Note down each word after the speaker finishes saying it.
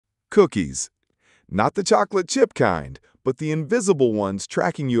Cookies. Not the chocolate chip kind, but the invisible ones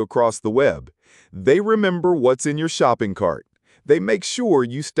tracking you across the web. They remember what's in your shopping cart. They make sure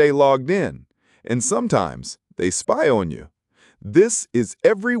you stay logged in. And sometimes they spy on you. This is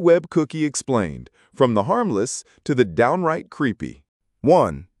every web cookie explained, from the harmless to the downright creepy.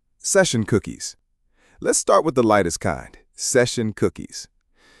 1. Session cookies. Let's start with the lightest kind, session cookies.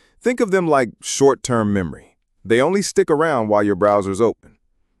 Think of them like short-term memory. They only stick around while your browser's open.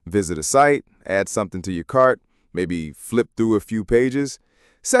 Visit a site, add something to your cart, maybe flip through a few pages.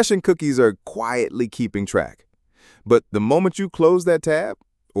 Session cookies are quietly keeping track. But the moment you close that tab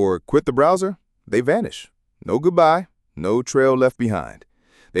or quit the browser, they vanish. No goodbye, no trail left behind.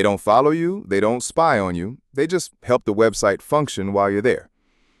 They don't follow you, they don't spy on you, they just help the website function while you're there.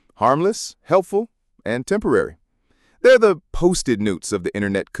 Harmless, helpful, and temporary. They're the post-it notes of the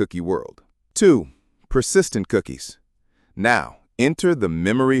internet cookie world. 2. Persistent cookies. Now, enter the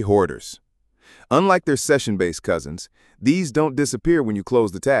memory hoarders. Unlike their session-based cousins, these don't disappear when you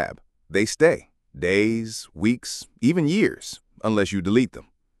close the tab. They stay. Days, weeks, even years, unless you delete them.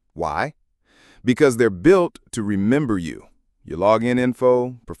 Why? Because they're built to remember you. Your login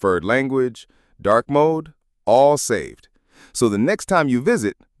info, preferred language, dark mode, all saved. So the next time you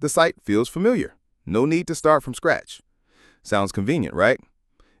visit, the site feels familiar. No need to start from scratch. Sounds convenient, right?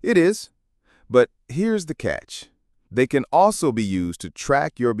 It is. But here's the catch. They can also be used to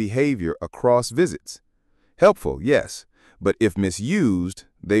track your behavior across visits. Helpful, yes, but if misused,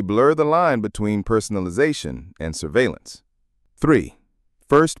 they blur the line between personalization and surveillance. 3.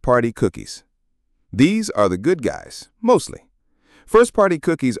 First-party cookies. These are the good guys, mostly. First-party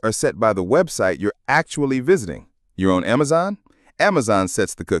cookies are set by the website you're actually visiting. You're on Amazon? Amazon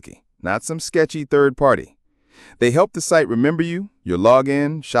sets the cookie, not some sketchy third party. They help the site remember you, your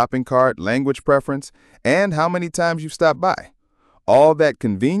login, shopping cart, language preference, and how many times you've stopped by. All that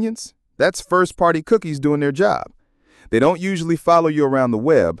convenience, that's first-party cookies doing their job. They don't usually follow you around the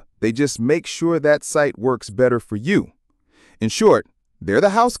web, they just make sure that site works better for you. In short, they're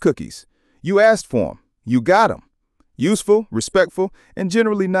the house cookies. You asked for them, you got them. Useful, respectful, and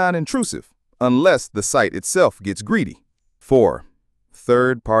generally non-intrusive, unless the site itself gets greedy. 4.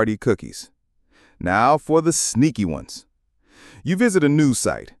 Third-party cookies. Now for the sneaky ones. You visit a news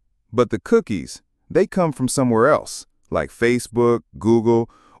site, but the cookies, they come from somewhere else, like Facebook, Google,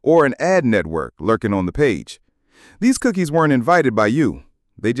 or an ad network lurking on the page. These cookies weren't invited by you.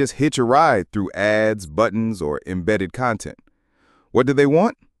 They just hitch a ride through ads, buttons, or embedded content. What do they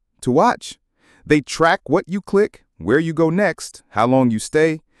want? To watch. They track what you click, where you go next, how long you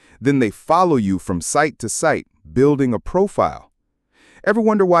stay. Then they follow you from site to site, building a profile. Ever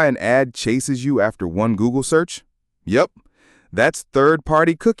wonder why an ad chases you after one Google search? Yep, that's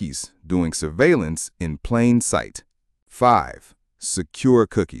third-party cookies doing surveillance in plain sight. 5. Secure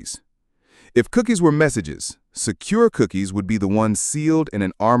cookies. If cookies were messages, secure cookies would be the ones sealed in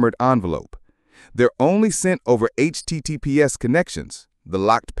an armored envelope. They're only sent over HTTPS connections, the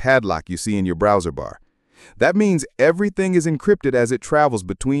locked padlock you see in your browser bar. That means everything is encrypted as it travels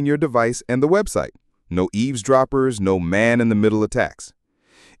between your device and the website. No eavesdroppers, no man-in-the-middle attacks.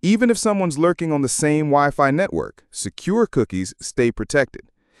 Even if someone's lurking on the same Wi-Fi network, secure cookies stay protected.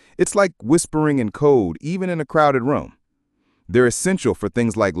 It's like whispering in code, even in a crowded room. They're essential for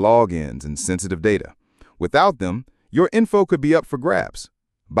things like logins and sensitive data. Without them, your info could be up for grabs.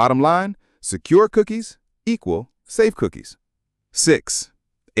 Bottom line, secure cookies equal safe cookies. 6.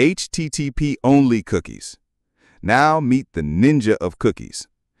 HTTP-only cookies. Now meet the ninja of cookies.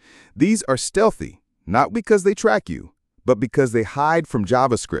 These are stealthy. Not because they track you, but because they hide from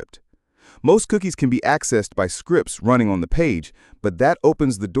JavaScript. Most cookies can be accessed by scripts running on the page, but that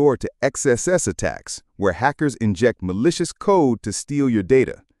opens the door to XSS attacks, where hackers inject malicious code to steal your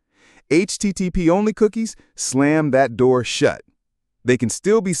data. HTTP-only cookies slam that door shut. They can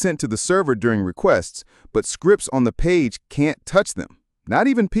still be sent to the server during requests, but scripts on the page can't touch them, not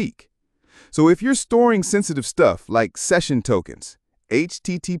even peek. So if you're storing sensitive stuff like session tokens,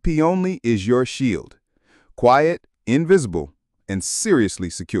 HTTP only is your shield. Quiet, invisible, and seriously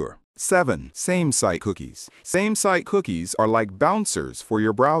secure. 7. Same-site cookies. Same-site cookies are like bouncers for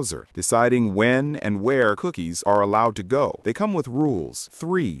your browser, deciding when and where cookies are allowed to go. They come with rules,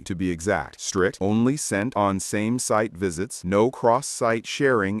 3 to be exact. Strict, only sent on same-site visits, no cross-site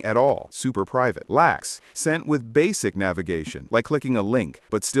sharing at all, super private. Lax, sent with basic navigation, like clicking a link,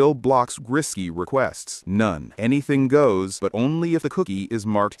 but still blocks risky requests. None, anything goes, but only if the cookie is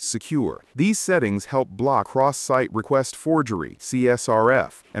marked secure. These settings help block cross-site request forgery,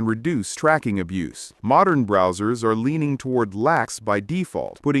 CSRF, and reduce reduce tracking abuse. Modern browsers are leaning toward lax by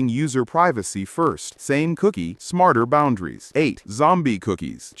default, putting user privacy first. Same cookie, smarter boundaries. 8. Zombie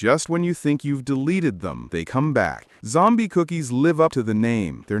cookies. Just when you think you've deleted them, they come back. Zombie cookies live up to the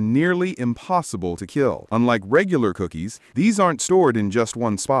name. They're nearly impossible to kill. Unlike regular cookies, these aren't stored in just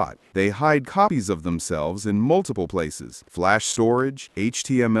one spot. They hide copies of themselves in multiple places. Flash storage,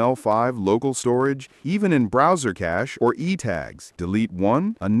 HTML5 local storage, even in browser cache or e-tags. Delete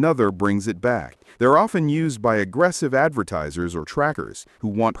one, another brings it back. They're often used by aggressive advertisers or trackers who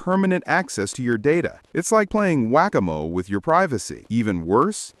want permanent access to your data. It's like playing whack-a-mole with your privacy. Even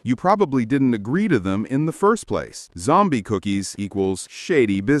worse, you probably didn't agree to them in the first place. Zombie cookies equals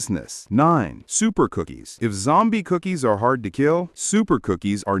shady business. 9. Super cookies. If zombie cookies are hard to kill, super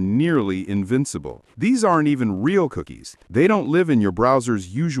cookies are nearly invincible. These aren't even real cookies. They don't live in your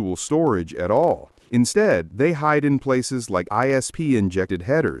browser's usual storage at all. Instead, they hide in places like ISP-injected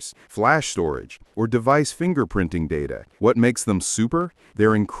headers, flash storage, or device fingerprinting data. What makes them super?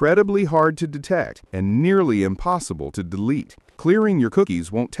 They're incredibly hard to detect and nearly impossible to delete. Clearing your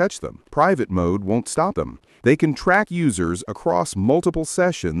cookies won't touch them. Private mode won't stop them. They can track users across multiple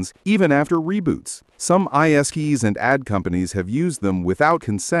sessions even after reboots. Some ISPs and ad companies have used them without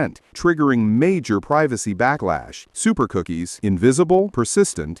consent, triggering major privacy backlash. Super cookies, invisible,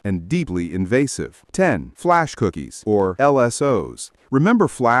 persistent, and deeply invasive. 10. Flash cookies, or LSOs. Remember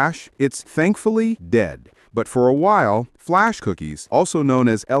Flash? It's thankfully dead. But for a while, flash cookies, also known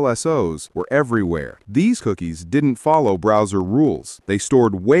as LSOs, were everywhere. These cookies didn't follow browser rules. They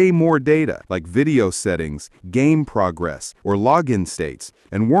stored way more data, like video settings, game progress, or login states,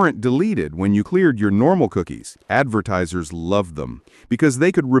 and weren't deleted when you cleared your normal cookies. Advertisers loved them, because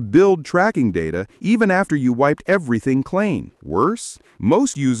they could rebuild tracking data even after you wiped everything clean. Worse,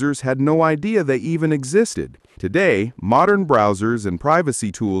 most users had no idea they even existed. Today, modern browsers and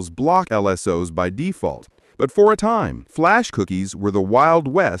privacy tools block LSOs by default. But for a time, flash cookies were the Wild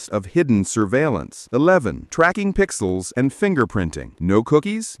West of hidden surveillance. 11. Tracking pixels and fingerprinting. No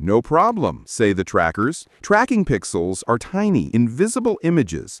cookies? No problem, say the trackers. Tracking pixels are tiny, invisible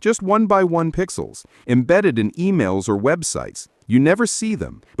images, just 1 by 1 pixels, embedded in emails or websites. You never see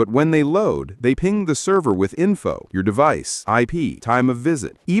them, but when they load, they ping the server with info, your device, IP, time of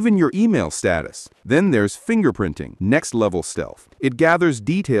visit, even your email status. Then there's fingerprinting, next-level stealth. It gathers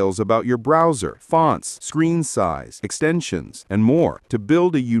details about your browser, fonts, screen size, extensions, and more to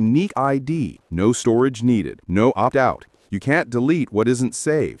build a unique ID. No storage needed, no opt-out. You can't delete what isn't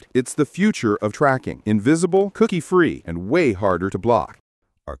saved. It's the future of tracking. Invisible, cookie-free, and way harder to block.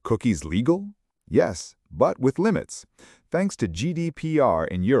 Are cookies legal? Yes, but with limits. Thanks to GDPR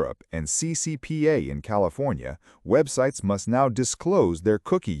in Europe and CCPA in California, websites must now disclose their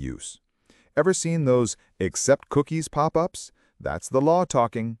cookie use. Ever seen those "accept cookies" pop-ups? That's the law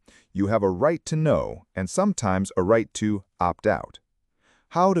talking. You have a right to know, and sometimes a right to opt out.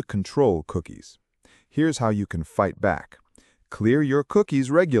 How to control cookies. Here's how you can fight back. Clear your cookies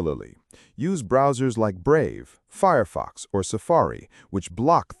regularly. Use browsers like Brave, Firefox, or Safari, which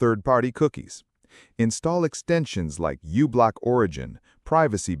block third-party cookies. Install extensions like uBlock Origin,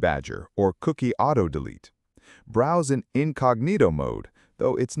 Privacy Badger, or Cookie Auto Delete. Browse in incognito mode,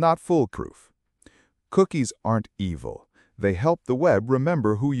 though it's not foolproof. Cookies aren't evil. They help the web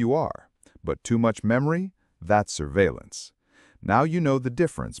remember who you are. But too much memory? That's surveillance. Now you know the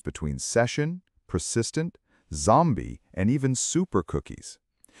difference between session, persistent, zombie, and even super cookies.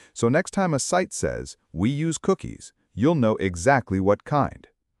 So next time a site says, "We use cookies," you'll know exactly what kind.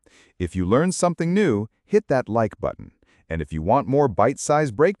 If you learned something new, hit that like button. And if you want more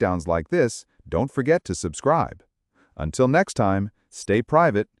bite-sized breakdowns like this, don't forget to subscribe. Until next time, stay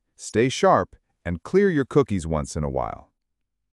private, stay sharp, and clear your cookies once in a while.